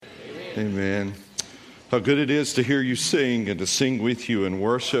Amen. How good it is to hear you sing and to sing with you and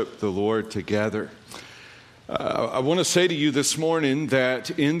worship the Lord together. I want to say to you this morning that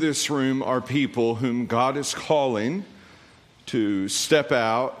in this room are people whom God is calling to step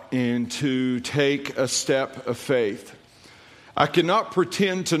out and to take a step of faith. I cannot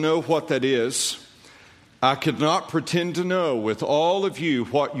pretend to know what that is. I cannot pretend to know with all of you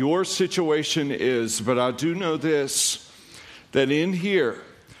what your situation is, but I do know this, that in here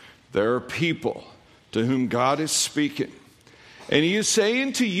there are people to whom God is speaking. And He is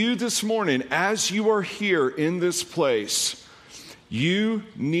saying to you this morning, as you are here in this place, you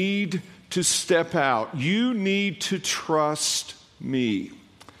need to step out. You need to trust me.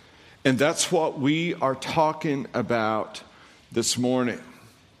 And that's what we are talking about this morning.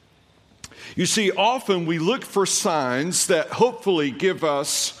 You see, often we look for signs that hopefully give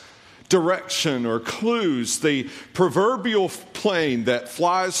us direction or clues, the proverbial plane that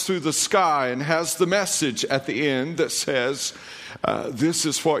flies through the sky and has the message at the end that says, this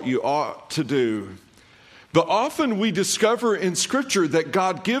is what you ought to do. But often we discover in Scripture that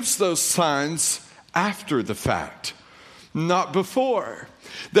God gives those signs after the fact, not before.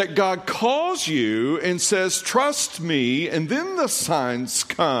 That God calls you and says, trust me, and then the signs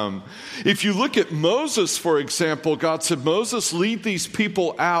come. If you look at Moses, for example, God said, Moses, lead these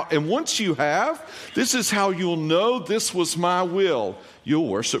people out. And once you have, this is how you'll know this was my will. You'll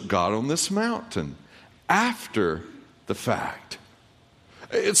worship God on this mountain after the fact.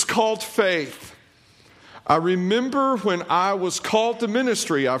 It's called faith. I remember when I was called to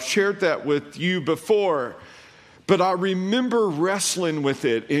ministry, I've shared that with you before. But I remember wrestling with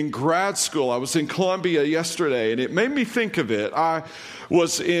it in grad school. I was in Columbia yesterday, and it made me think of it. I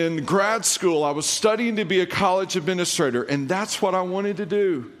was in grad school. I was studying to be a college administrator, and that's what I wanted to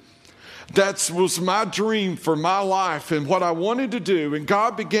do. That was my dream for my life and what I wanted to do. And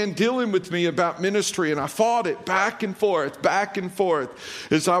God began dealing with me about ministry, and I fought it back and forth.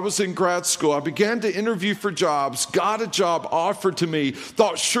 As I was in grad school, I began to interview for jobs, got a job offered to me,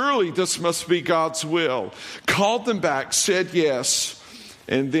 thought surely this must be God's will. Called them back, said yes.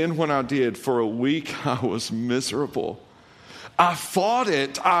 And then when I did, for a week, I was miserable. I fought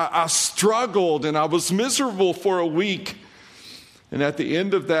it. I struggled, and I was miserable for a week. And at the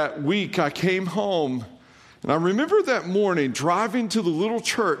end of that week, I came home. And I remember that morning driving to the little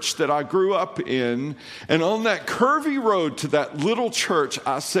church that I grew up in. And on that curvy road to that little church,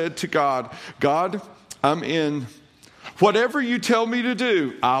 I said to God, God, I'm in. Whatever you tell me to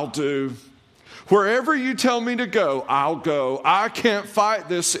do, I'll do. Wherever you tell me to go, I'll go. I can't fight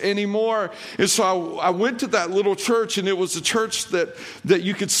this anymore. And so I went to that little church, and it was a church that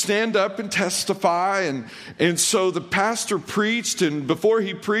you could stand up and testify. And so the pastor preached, and before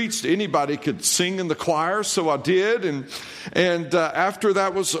he preached, anybody could sing in the choir. So I did. And after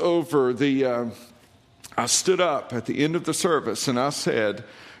that was over, I stood up at the end of the service, and I said,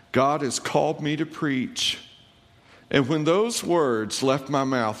 God has called me to preach. And when those words left my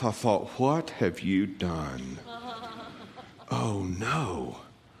mouth, I thought, what have you done? Oh, no.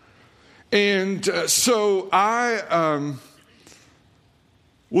 And so I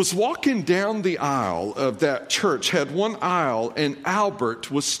was walking down the aisle of that church, had one aisle, and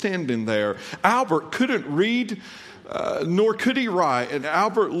Albert was standing there. Albert couldn't read, nor could he write. And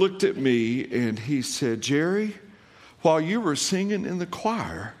Albert looked at me, and he said, Jerry, while you were singing in the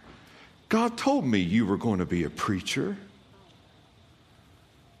choir, God told me you were going to be a preacher.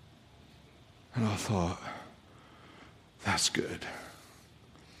 And I thought, that's good.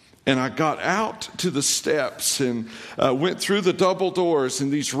 And I got out to the steps and went through the double doors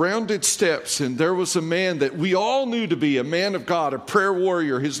and these rounded steps. And there was a man that we all knew to be a man of God, a prayer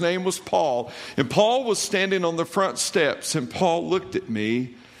warrior. His name was Paul. And Paul was standing on the front steps. And Paul looked at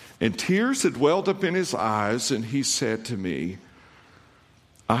me, and tears had welled up in his eyes. And he said to me,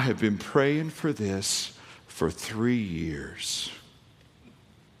 I have been praying for this for 3 years.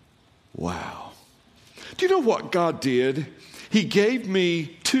 Wow. Do you know what God did? He gave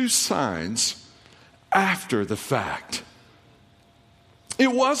me 2 signs after the fact.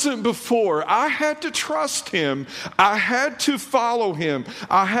 It wasn't before. I had to trust Him. I had to follow Him.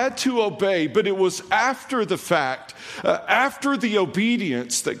 I had to obey. But it was after the fact, after the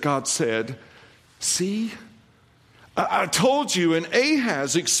obedience, that God said, see, I told you, and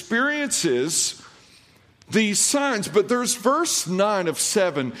Ahaz experiences these signs, but there's verse 9 of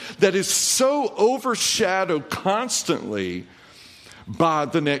 7 that is so overshadowed constantly by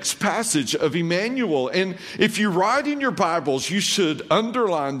the next passage of Emmanuel. And if you write in your Bibles, you should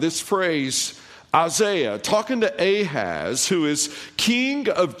underline this phrase, Isaiah, talking to Ahaz, who is king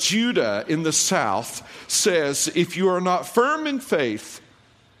of Judah in the south, says, if you are not firm in faith,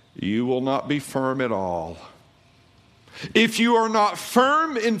 you will not be firm at all. If you are not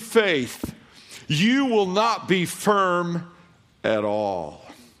firm in faith, you will not be firm at all.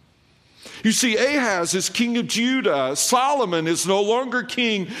 You see, Ahaz is king of Judah. Solomon is no longer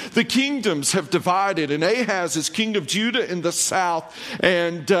king. The kingdoms have divided, and Ahaz is king of Judah in the south,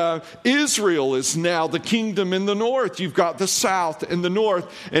 and Israel is now the kingdom in the north. You've got the south and the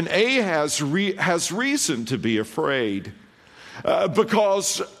north, and Ahaz has reason to be afraid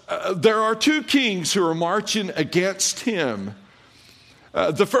because there are two kings who are marching against him.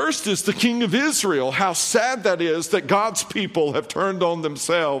 The first is the king of Israel. How sad that is that God's people have turned on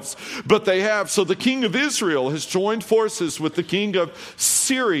themselves, but they have. So the king of Israel has joined forces with the king of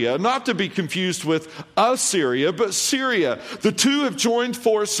Syria, not to be confused with Assyria, but Syria. The two have joined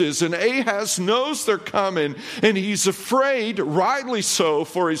forces, and Ahaz knows they're coming, and he's afraid, rightly so,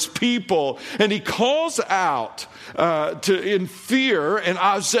 for his people, and he calls out in fear, and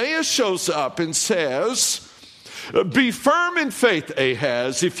Isaiah shows up and says, be firm in faith,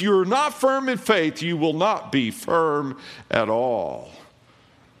 Ahaz. If you're not firm in faith, you will not be firm at all.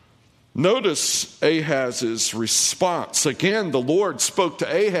 Notice Ahaz's response. Again, the Lord spoke to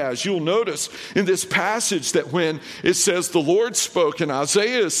Ahaz. You'll notice in this passage that when it says the Lord spoke and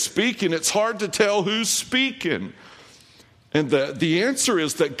Isaiah is speaking, it's hard to tell who's speaking. And the answer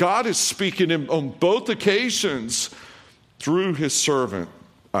is that God is speaking on both occasions through his servant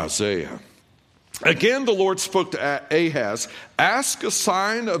Isaiah. Again, the Lord spoke to Ahaz, ask a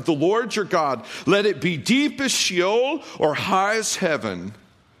sign of the Lord your God. Let it be deep as Sheol or high as heaven.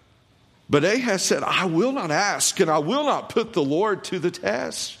 But Ahaz said, I will not ask, and I will not put the Lord to the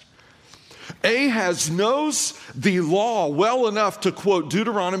test. Ahaz knows the law well enough to quote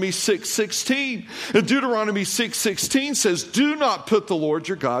Deuteronomy 6:16. And Deuteronomy 6:16 says, do not put the Lord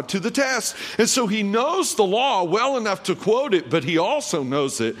your God to the test. And so he knows the law well enough to quote it, but he also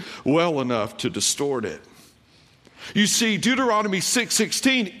knows it well enough to distort it. You see, Deuteronomy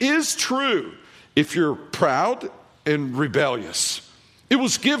 6:16 is true if you're proud and rebellious. It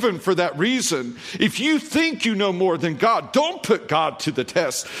was given for that reason. If you think you know more than God, don't put God to the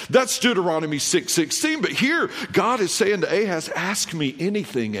test. That's Deuteronomy 6:16. But here, God is saying to Ahaz, ask me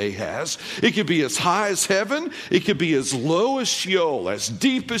anything, Ahaz. It could be as high as heaven. It could be as low as Sheol, as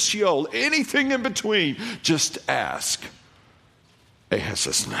deep as Sheol, anything in between. Just ask. Ahaz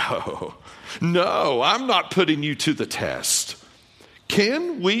says, no, I'm not putting you to the test.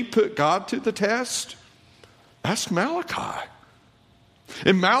 Can we put God to the test? Ask Malachi.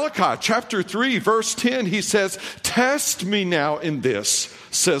 In Malachi chapter 3, verse 10, he says, test me now in this,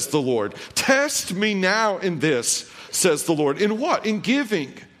 says the Lord. Test me now in this, says the Lord. In what? In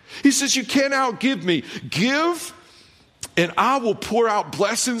giving. He says, you can't outgive me. Give, and I will pour out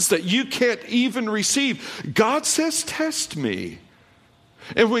blessings that you can't even receive. God says, test me.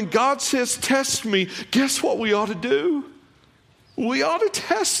 And when God says, test me, guess what we ought to do? We ought to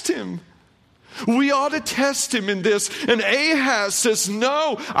test him. We ought to test him in this. And Ahaz says,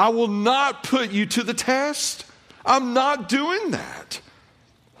 no, I will not put you to the test. I'm not doing that.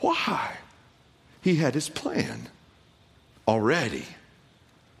 Why? He had his plan already.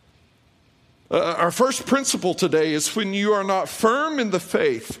 Our first principle today is when you are not firm in the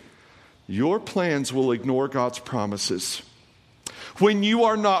faith, your plans will ignore God's promises. When you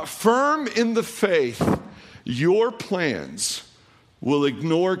are not firm in the faith, your plans will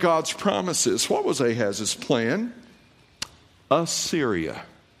ignore God's promises. What was Ahaz's plan? Assyria.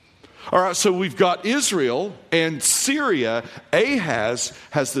 All right, so we've got Israel and Syria. Ahaz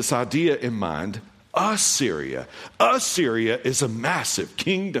has this idea in mind, Assyria. Assyria is a massive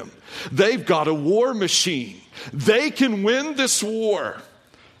kingdom. They've got a war machine. They can win this war.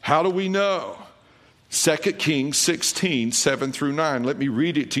 How do we know? 2 Kings 16, 7 through 9. Let me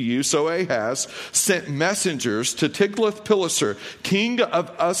read it to you. So Ahaz sent messengers to Tiglath-Pileser, king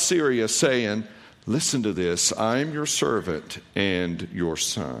of Assyria, saying, listen to this, I am your servant and your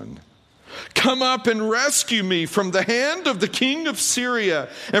son. Come up and rescue me from the hand of the king of Syria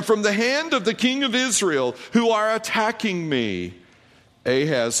and from the hand of the king of Israel who are attacking me.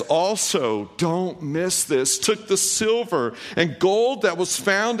 Ahaz also, don't miss this, took the silver and gold that was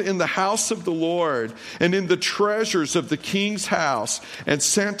found in the house of the Lord and in the treasures of the king's house and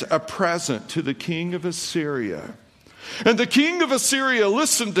sent a present to the king of Assyria. And the king of Assyria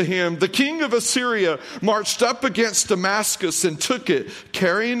listened to him. The king of Assyria marched up against Damascus and took it,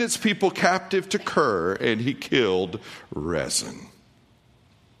 carrying its people captive to Kir, and he killed Rezin.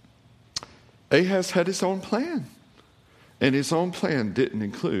 Ahaz had his own plan. And his own plan didn't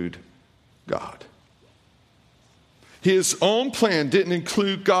include God. His own plan didn't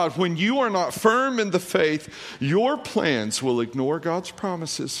include God. When you are not firm in the faith, your plans will ignore God's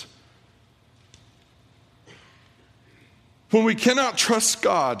promises. When we cannot trust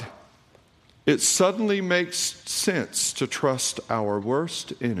God, it suddenly makes sense to trust our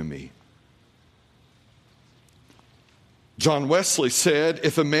worst enemy. John Wesley said,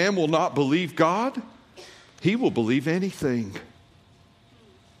 if a man will not believe God, he will believe anything.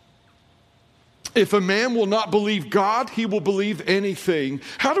 If a man will not believe God, he will believe anything.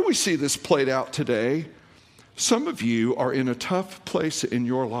 How do we see this played out today? Some of you are in a tough place in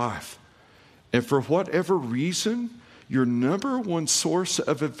your life. And for whatever reason, your number one source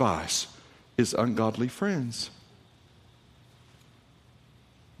of advice is ungodly friends.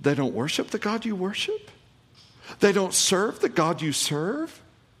 They don't worship the God you worship. They don't serve the God you serve.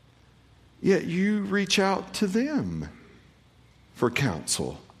 Yet you reach out to them for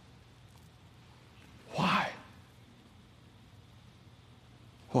counsel. Why?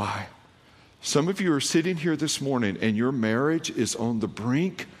 Why? Some of you are sitting here this morning and your marriage is on the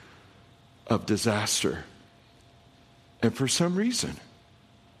brink of disaster. And for some reason,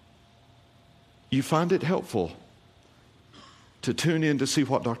 you find it helpful to tune in to see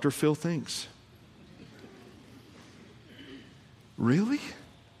what Dr. Phil thinks. Really?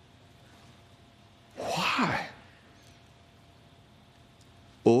 Why?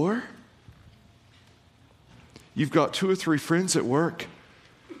 Or you've got 2 or 3 friends at work.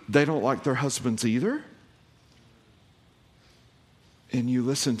 They don't like their husbands either. And you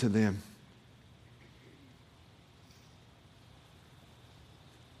listen to them.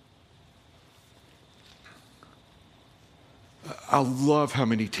 I love how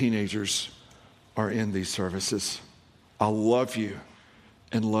many teenagers are in these services. I love you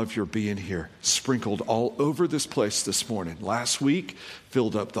and love your being here. Sprinkled all over this place this morning. Last week,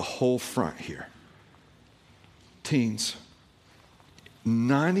 filled up the whole front here. Teens,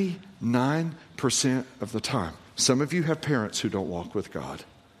 99% of the time. Some of you have parents who don't walk with God.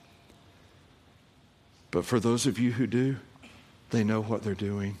 But for those of you who do, they know what they're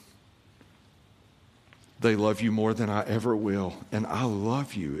doing. They love you more than I ever will. And I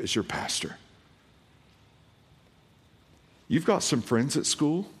love you as your pastor. You've got some friends at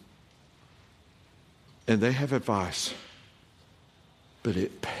school, and they have advice, but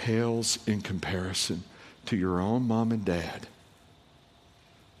it pales in comparison to your own mom and dad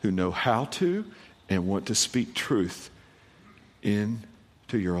who know how to and want to speak truth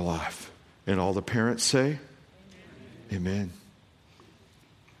into your life. And all the parents say, Amen.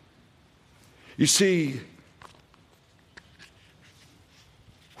 You see,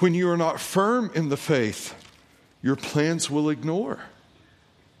 when you are not firm in the faith, your plans will ignore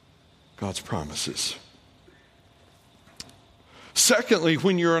God's promises. Secondly,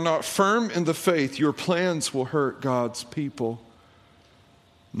 when you are not firm in the faith, your plans will hurt God's people.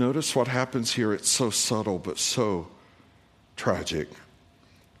 Notice what happens here. It's so subtle, but so tragic.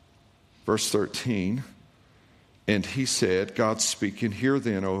 Verse 13, and he said, God speaking, hear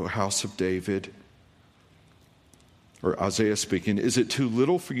then, O house of David, or Isaiah speaking, is it too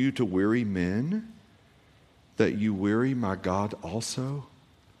little for you to weary men, that you weary my God also?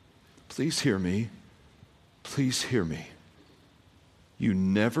 Please hear me. Please hear me. You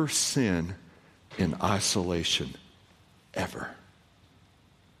never sin in isolation, ever.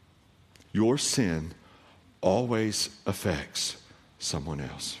 Your sin always affects someone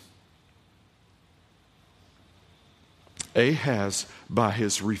else. Ahaz, by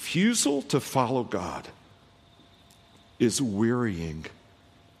his refusal to follow God, is wearying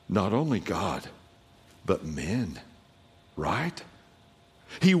not only God, but men, right?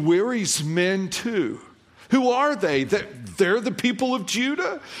 He wearies men too. Who are they? They're the people of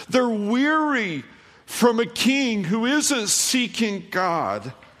Judah. They're weary from a king who isn't seeking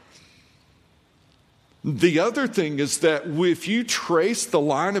God. The other thing is that if you trace the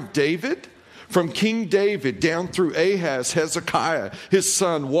line of David, from King David down through Ahaz, Hezekiah, his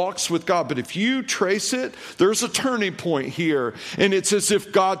son, walks with God. But if you trace it, there's a turning point here. And it's as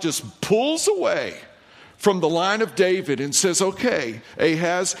if God just pulls away from the line of David and says, okay,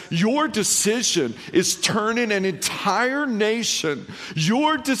 Ahaz, your decision is turning an entire nation.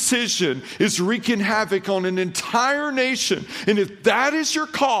 Your decision is wreaking havoc on an entire nation. And if that is your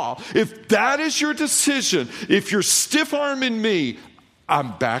call, if that is your decision, if you're stiff-arming me,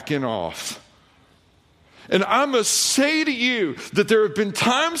 I'm backing off. And I must say to you that there have been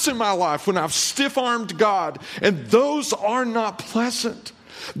times in my life when I've stiff-armed God, and those are not pleasant.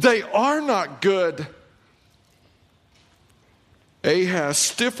 They are not good. Ahaz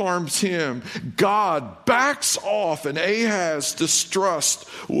stiff-arms him. God backs off, and Ahaz's distrust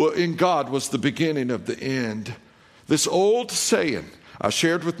in God was the beginning of the end. This old saying I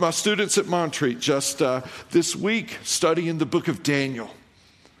shared with my students at Montreat just this week studying the book of Daniel.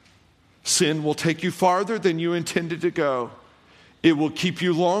 Sin will take you farther than you intended to go. It will keep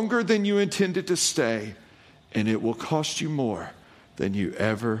you longer than you intended to stay. And it will cost you more than you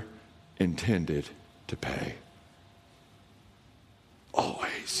ever intended to pay.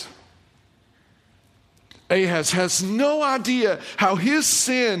 Always. Ahaz has no idea how his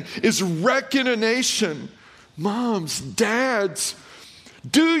sin is wrecking a nation. Moms, dads,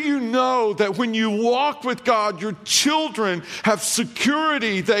 do you know that when you walk with God, your children have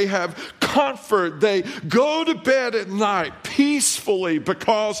security, they have comfort, they go to bed at night peacefully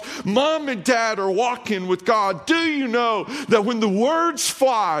because mom and dad are walking with God? Do you know that when the words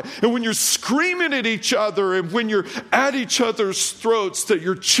fly and when you're screaming at each other and when you're at each other's throats, that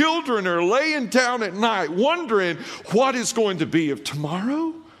your children are laying down at night wondering what is going to be of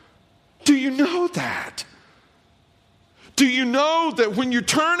tomorrow? Do you know that? Do you know that when you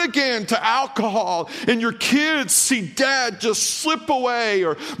turn again to alcohol and your kids see dad just slip away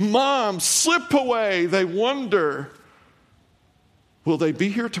or mom slip away, they wonder, will they be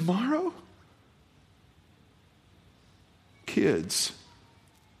here tomorrow? Kids,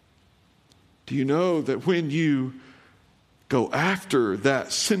 do you know that when you go after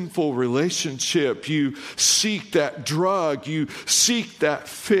that sinful relationship, you seek that drug, you seek that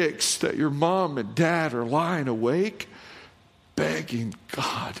fix, that your mom and dad are lying awake begging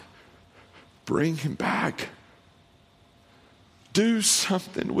God, bring him back. Do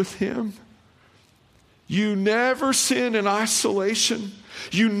something with him. You never sin in isolation.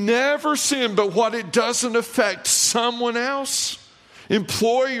 You never sin, but what it doesn't affect someone else.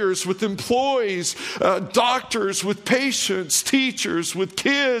 Employers with employees, doctors with patients, teachers with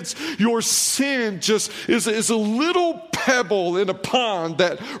kids. Your sin just is a little pebble in a pond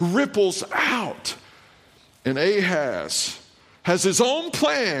that ripples out. And Ahaz has his own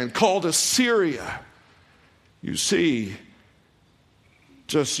plan called Assyria. You see,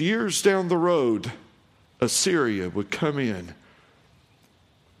 just years down the road, Assyria would come in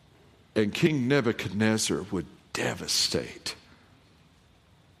and King Nebuchadnezzar would devastate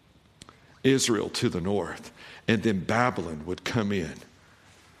Israel to the north. And then Babylon would come in.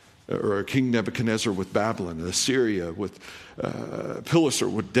 Or King Nebuchadnezzar with Babylon, and Assyria with Pileser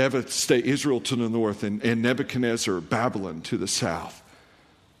would devastate Israel to the north, and Nebuchadnezzar, Babylon to the south.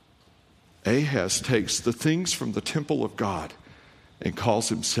 Ahaz takes the things from the temple of God and calls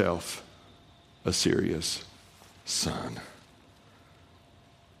himself Assyria's son.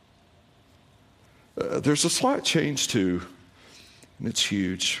 There's a slight change too, and it's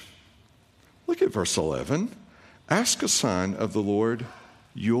huge. Look at verse 11. Ask a sign of the Lord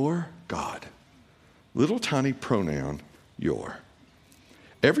your God. Little tiny pronoun, your.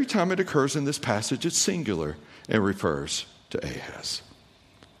 Every time it occurs in this passage, it's singular and refers to Ahaz.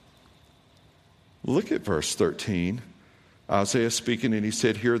 Look at verse 13. Isaiah speaking, and he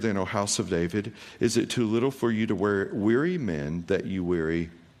said, Hear then, O house of David, is it too little for you to weary men that you weary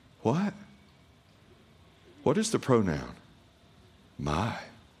what? What is the pronoun? My.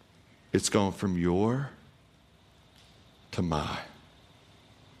 It's gone from your to my.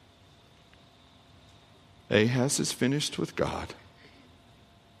 Ahaz is finished with God,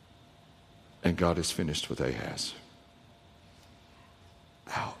 and God is finished with Ahaz.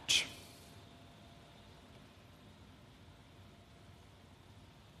 Ouch.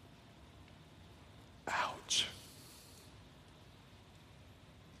 Ouch.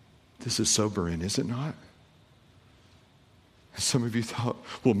 This is sobering, is it not? Some of you thought,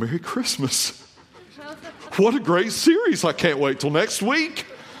 well, Merry Christmas. What a great series. I can't wait till next week.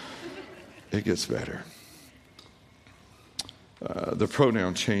 It gets better. The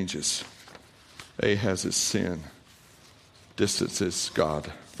pronoun changes. Ahaz's sin distances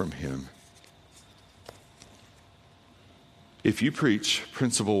God from him. If you preach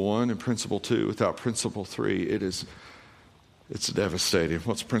principle 1 and principle 2 without principle 3, it's devastating.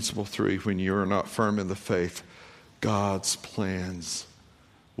 What's principle 3? When you're not firm in the faith, God's plans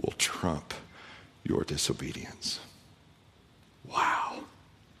will trump your disobedience. Wow.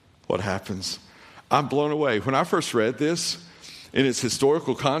 What happens? I'm blown away. When I first read this in its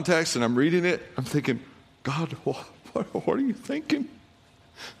historical context and I'm reading it, I'm thinking, God, what are you thinking?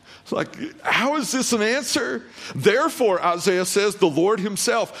 Like, how is this an answer? Therefore, Isaiah says, the Lord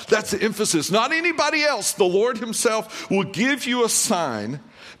himself, that's the emphasis, not anybody else, the Lord himself will give you a sign.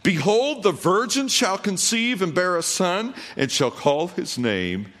 Behold, the virgin shall conceive and bear a son and shall call his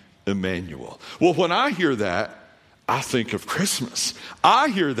name Emmanuel. Well, when I hear that, I think of Christmas. I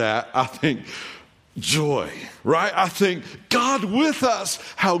hear that, I think joy, right? I think God with us.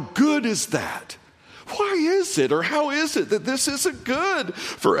 How good is that? Why is it, or how is it that this isn't good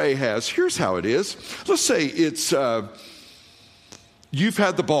for Ahaz? Here's how it is. Let's say it's you've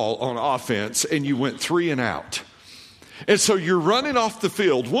had the ball on offense and you went 3 and out. And so you're running off the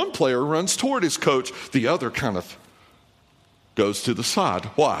field. One player runs toward his coach. The other kind of goes to the side.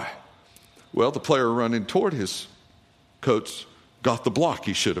 Why? Well, the player running toward his coach got the block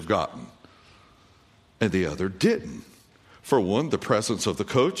he should have gotten, and the other didn't. For one, the presence of the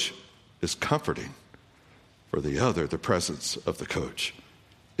coach is comforting. For the other, the presence of the coach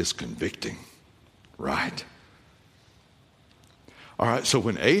is convicting. Right? All right, so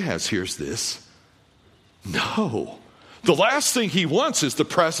when Ahaz hears this, no. The last thing he wants is the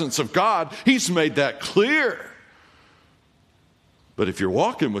presence of God. He's made that clear. But if you're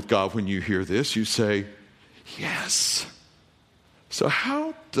walking with God when you hear this, you say, yes. So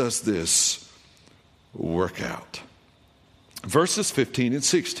how does this work out? Verses 15 and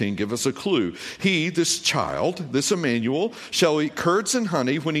 16 give us a clue. He, this child, this Emmanuel, shall eat curds and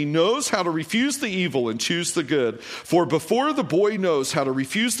honey when he knows how to refuse the evil and choose the good. For before the boy knows how to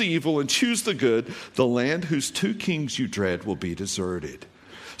refuse the evil and choose the good, the land whose 2 kings you dread will be deserted.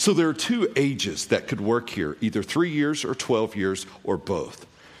 So there are 2 ages that could work here, either 3 years or 12 years or both.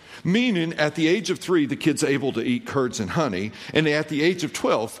 Meaning, at the age of 3, the kid's able to eat curds and honey. And at the age of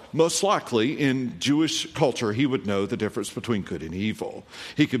 12, most likely in Jewish culture, he would know the difference between good and evil.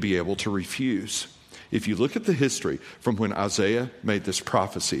 He could be able to refuse. If you look at the history from when Isaiah made this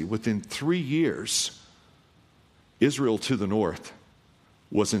prophecy, within 3 years, Israel to the north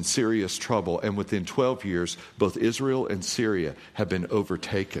was in serious trouble. And within 12 years, both Israel and Syria have been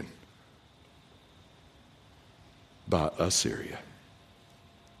overtaken by Assyria.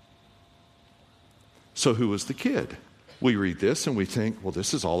 So who was the kid? We read this and we think, well,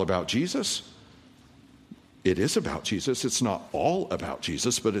 this is all about Jesus. It is about Jesus. It's not all about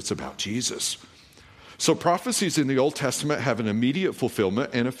Jesus, but it's about Jesus. So prophecies in the Old Testament have an immediate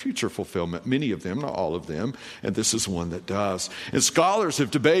fulfillment and a future fulfillment. Many of them, not all of them, and this is one that does. And scholars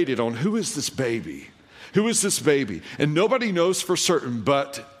have debated on who is this baby? Who is this baby? And nobody knows for certain,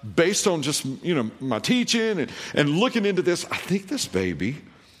 but based on just, my teaching and looking into this, I think this baby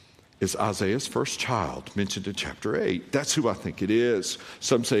is Isaiah's first child, mentioned in chapter 8. That's who I think it is.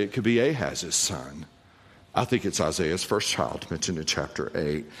 Some say it could be Ahaz's son. I think it's Isaiah's first child, mentioned in chapter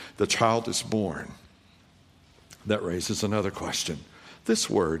 8. The child is born. That raises another question. This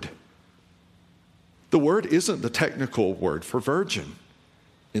word, the word isn't the technical word for virgin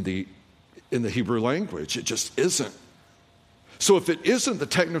in the Hebrew language. It just isn't. So if it isn't the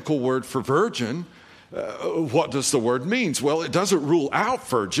technical word for virgin, what does the word mean? Well, it doesn't rule out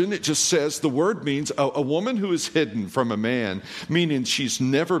virgin. It just says the word means a woman who is hidden from a man, meaning she's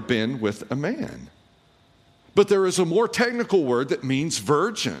never been with a man. But there is a more technical word that means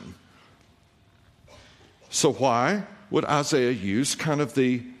virgin. So why would Isaiah use kind of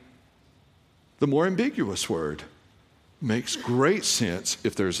the more ambiguous word? Makes great sense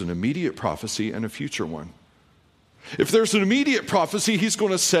if there's an immediate prophecy and a future one. If there's an immediate prophecy, he's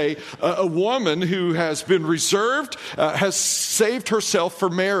going to say a woman who has been reserved, has saved herself for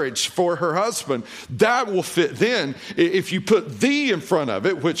marriage for her husband. That will fit then. If you put "the" in front of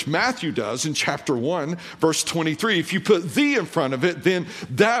it, which Matthew does in chapter 1, verse 23, if you put "the" in front of it, then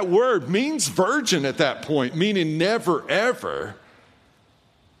that word means virgin at that point, meaning never, ever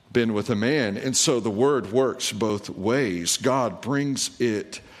been with a man. And so the word works both ways. God brings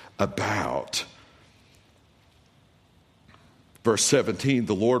it about. Verse 17,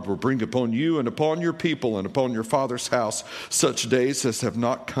 the Lord will bring upon you and upon your people and upon your father's house such days as have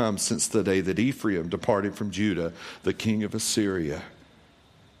not come since the day that Ephraim departed from Judah, the king of Assyria.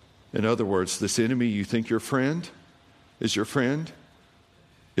 In other words, this enemy you think your friend is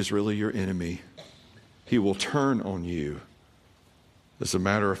really your enemy. He will turn on you. As a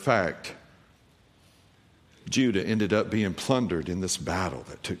matter of fact, Judah ended up being plundered in this battle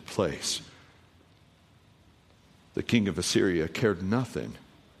that took place. The king of Assyria cared nothing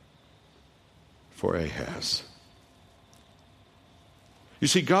for Ahaz. You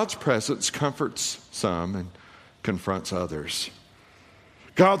see, God's presence comforts some and confronts others.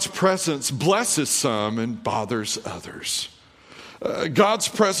 God's presence blesses some and bothers others. God's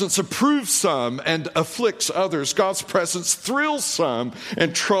presence approves some and afflicts others. God's presence thrills some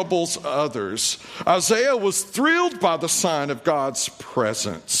and troubles others. Isaiah was thrilled by the sign of God's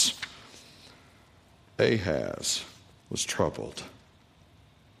presence. Ahaz was troubled.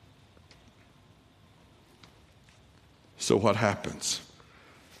 So what happens?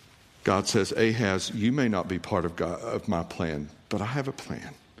 God says, Ahaz, you may not be part of my plan, but I have a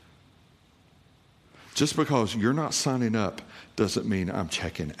plan. Just because you're not signing up doesn't mean I'm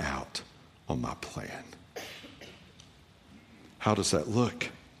checking out on my plan. How does that look?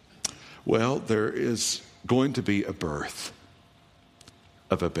 Well, there is going to be a birth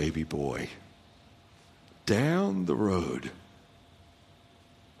of a baby boy. Down the road,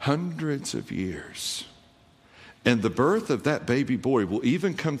 hundreds of years. And the birth of that baby boy will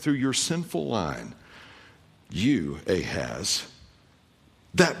even come through your sinful line. You, Ahaz,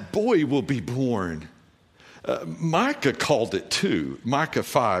 that boy will be born. Micah called it too. Micah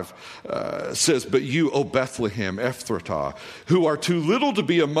 5 says, "But you, O Bethlehem, Ephratah, who are too little to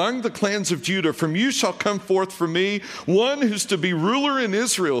be among the clans of Judah, from you shall come forth for me one who's to be ruler in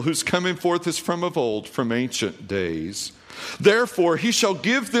Israel, whose coming forth is from of old, from ancient days. Therefore, he shall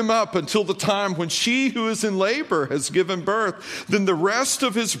give them up until the time when she who is in labor has given birth. Then the rest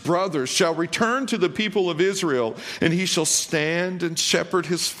of his brothers shall return to the people of Israel, and he shall stand and shepherd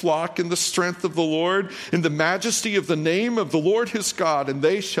his flock in the strength of the Lord, in the majesty of the name of the Lord his God, and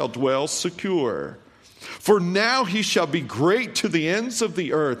they shall dwell secure. For now he shall be great to the ends of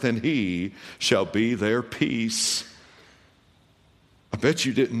the earth, and he shall be their peace." I bet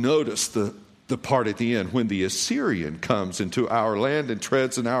you didn't notice the part at the end. "When the Assyrian comes into our land and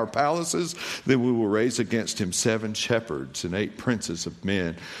treads in our palaces, then we will raise against him 7 shepherds and 8 princes of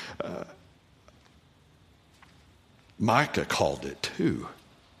men." Micah called it too.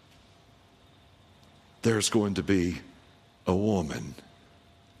 There's going to be a woman,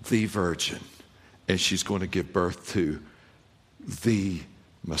 the virgin, and she's going to give birth to the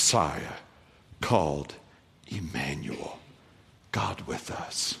Messiah, called Emmanuel, God with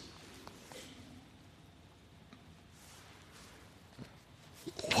us.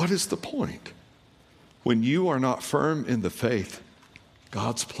 What is the point? When you are not firm in the faith,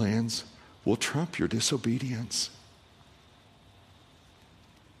 God's plans will trump your disobedience.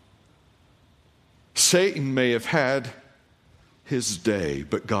 Satan may have had his day,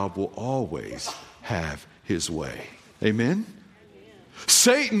 but God will always have his way. Amen?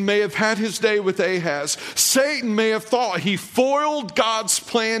 Satan may have had his day with Ahaz. Satan may have thought he foiled God's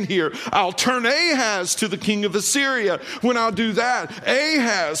plan here. I'll turn Ahaz to the king of Assyria. When I'll do that,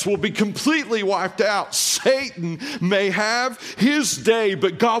 Ahaz will be completely wiped out. Satan may have his day,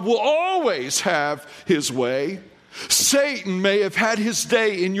 but God will always have his way. Satan may have had his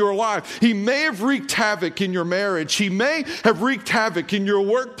day in your life. He may have wreaked havoc in your marriage. He may have wreaked havoc in your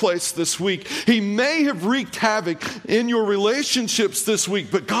workplace this week. He may have wreaked havoc in your relationships this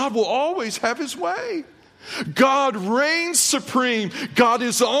week, but God will always have his way. God reigns supreme. God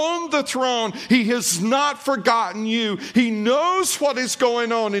is on the throne. He has not forgotten you. He knows what is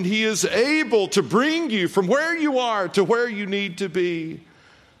going on, and he is able to bring you from where you are to where you need to be.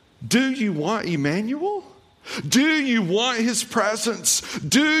 Do you want Emmanuel? Do you want his presence?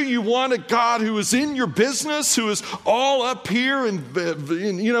 Do you want a God who is in your business, who is all up here and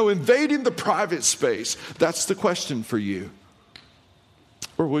invading the private space? That's the question for you.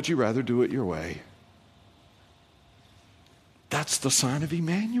 Or would you rather do it your way? That's the sign of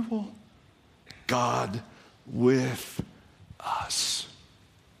Emmanuel. God with us.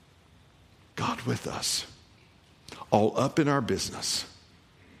 God with us. All up in our business.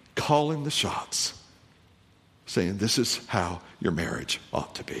 Calling the shots. Saying, this is how your marriage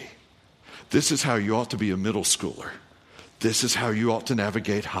ought to be. This is how you ought to be a middle schooler. This is how you ought to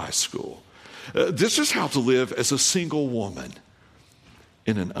navigate high school. This is how to live as a single woman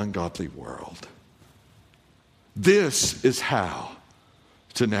in an ungodly world. This is how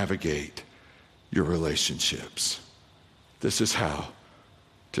to navigate your relationships. This is how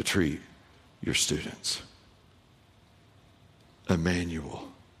to treat your students. Emmanuel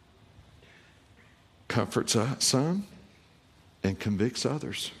comforts some and convicts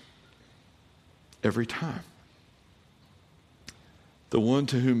others every time. The one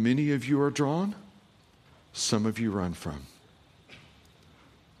to whom many of you are drawn, some of you run from.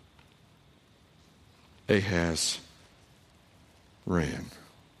 Ahaz ran.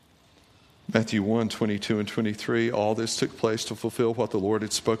 Matthew 1, 22 and 23, all this took place to fulfill what the Lord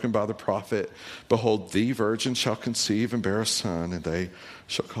had spoken by the prophet. Behold, the virgin shall conceive and bear a son, and they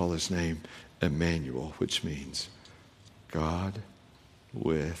shall call his name Emmanuel, which means God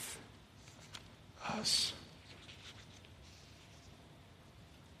with us.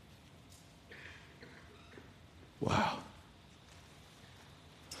 Wow.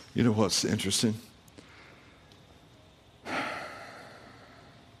 You know what's interesting?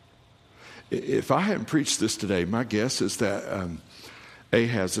 If I hadn't preached this today, my guess is that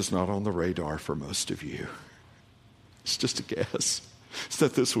Ahaz is not on the radar for most of you. It's just a guess. It's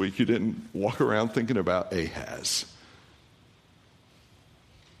that this week you didn't walk around thinking about Ahaz.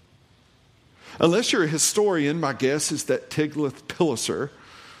 Unless you're a historian, my guess is that Tiglath-Pileser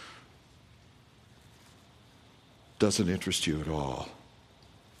doesn't interest you at all.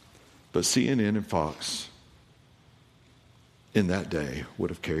 But CNN and Fox in that day would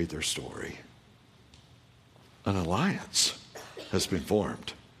have carried their story. An alliance has been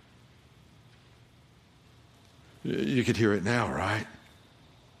formed. You could hear it now, right?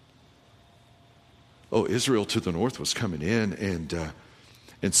 Oh, Israel to the north was coming in,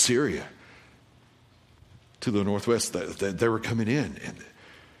 and Syria to the northwest, they were coming in.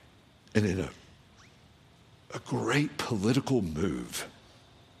 And in a great political move,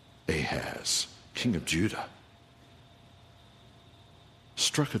 Ahaz, king of Judah,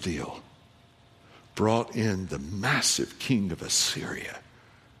 struck a deal, brought in the massive king of Assyria,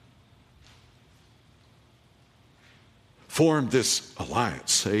 formed this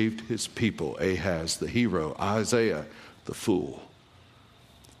alliance, saved his people. Ahaz, the hero, Isaiah, the fool.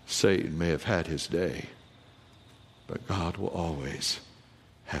 Satan may have had his day, but God will always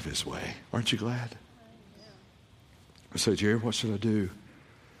have his way. Aren't you glad? I say, Jerry, what should I do?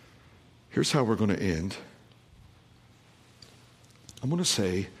 Here's how we're going to end. I'm going to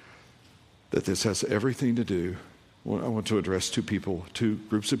say that this has everything to do. I want to address two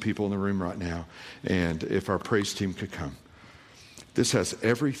groups of people in the room right now, and if our praise team could come. This has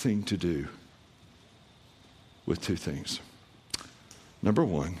everything to do with two things. Number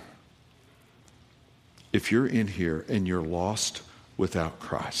one, if you're in here and you're lost without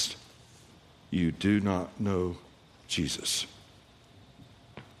Christ, you do not know Jesus.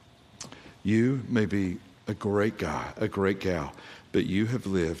 You may be a great guy, a great gal, but you have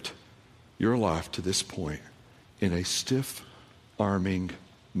lived your life to this point in a stiff-arming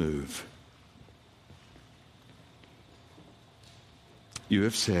move. You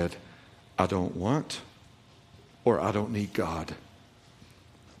have said, I don't want or I don't need God.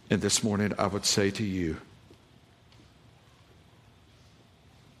 And this morning I would say to you,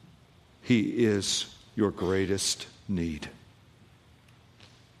 He is your greatest need.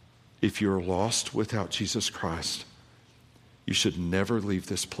 If you're lost without Jesus Christ, you should never leave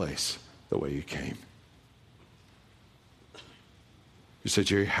this place the way you came. You say,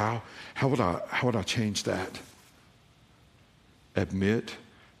 Jerry, how would I change that? Admit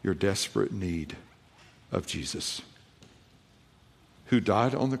your desperate need of Jesus, who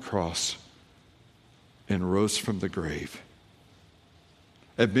died on the cross and rose from the grave.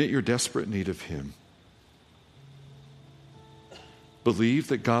 Admit your desperate need of Him. Believe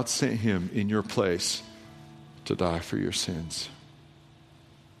that God sent Him in your place to die for your sins.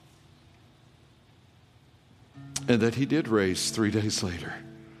 And that He did raise 3 days later,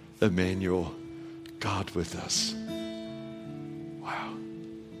 Emmanuel, God with us. Wow.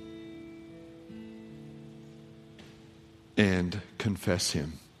 And confess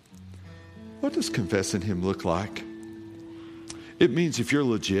Him. What does confessing Him look like? It means if you're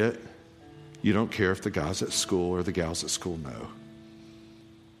legit, you don't care if the guys at school or the gals at school know.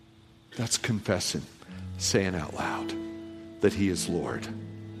 That's confessing, saying out loud that He is Lord.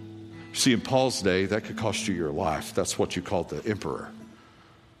 See, in Paul's day, that could cost you your life. That's what you called the emperor.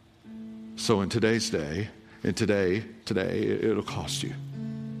 So in today's day, and today, it'll cost you.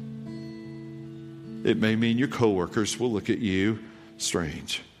 It may mean your coworkers will look at you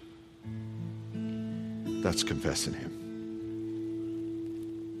strange. That's confessing Him.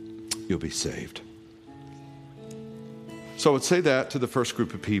 You'll be saved. So I would say that to the first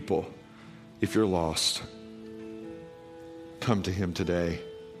group of people. If you're lost, come to Him today.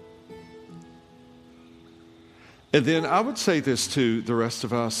 And then I would say this to the rest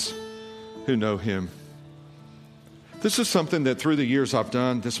of us who know Him. This is something that through the years I've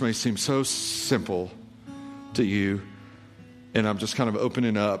done. This may seem so simple to you, and I'm just kind of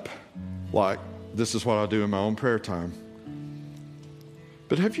opening up like this is what I do in my own prayer time.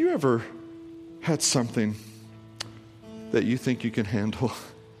 But have you ever had something that you think you can handle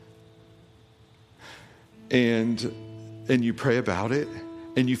and you pray about it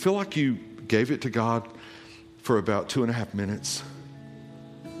and you feel like you gave it to God for about 2.5 minutes,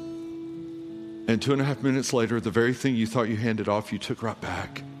 and 2.5 minutes later, the very thing you thought you handed off, you took right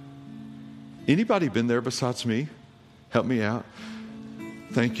back? Anybody been there besides me? Help me out.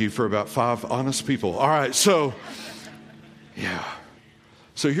 Thank you for about 5 honest people. All right, so yeah.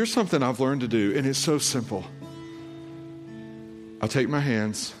 So here's something I've learned to do, and it's so simple. I take my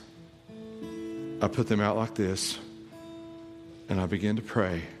hands, I put them out like this, and I begin to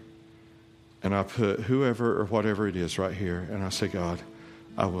pray. And I put whoever or whatever it is right here, and I say, God,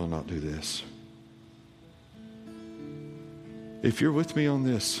 I will not do this. If you're with me on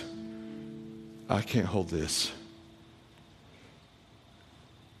this, I can't hold this.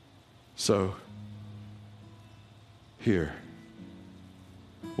 So, here.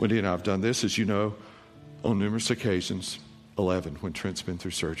 Wendy and I have done this, as you know, on numerous occasions, 11 when Trent's been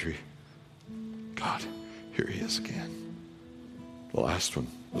through surgery. God, here he is again. The last one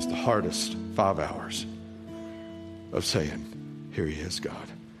was the hardest 5 hours of saying, here he is, God.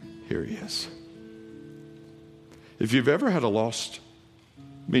 Here he is. If you've ever had a lost,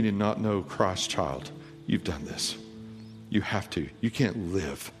 meaning not know Christ child, you've done this. You have to. You can't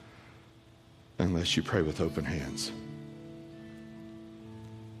live unless you pray with open hands.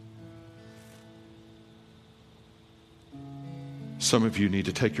 Some of you need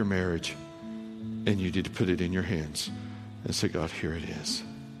to take your marriage and you need to put it in your hands and say, God, here it is.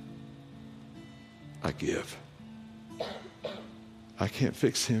 I give. I can't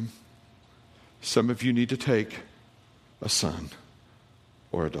fix him. Some of you need to take a son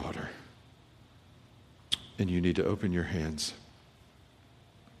or a daughter and you need to open your hands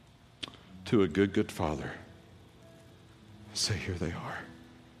to a good, good father. Say, here they are.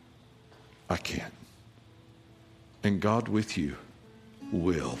 I can't. And God with you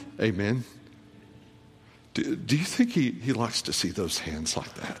will. Amen. Do you think he likes to see those hands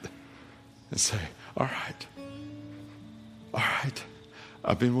like that? And say, all right,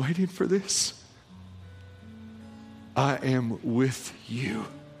 I've been waiting for this. I am with you.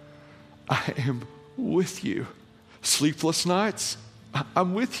 I am with you. Sleepless nights,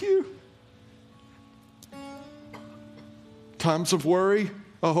 I'm with you. Times of worry,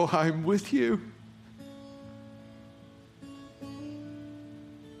 oh, I'm with you.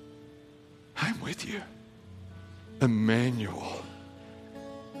 I'm with you. Emmanuel,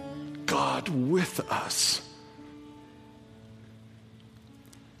 God with us.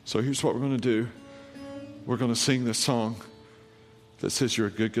 So here's what we're going to do. We're going to sing this song that says, you're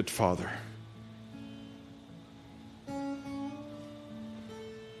a good, good father.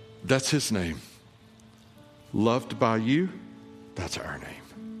 That's his name. Loved by you, that's our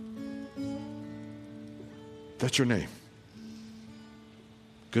name. That's your name.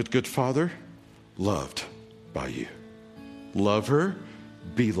 Good, good father, loved by you. Lover,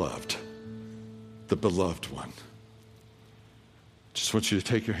 beloved, the beloved one. Just want you to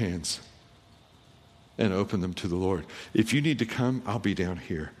take your hands and open them to the Lord. If you need to come, I'll be down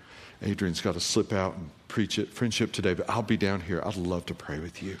here. Adrian's got to slip out and preach at Friendship today, but I'll be down here. I'd love to pray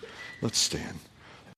with you. Let's stand.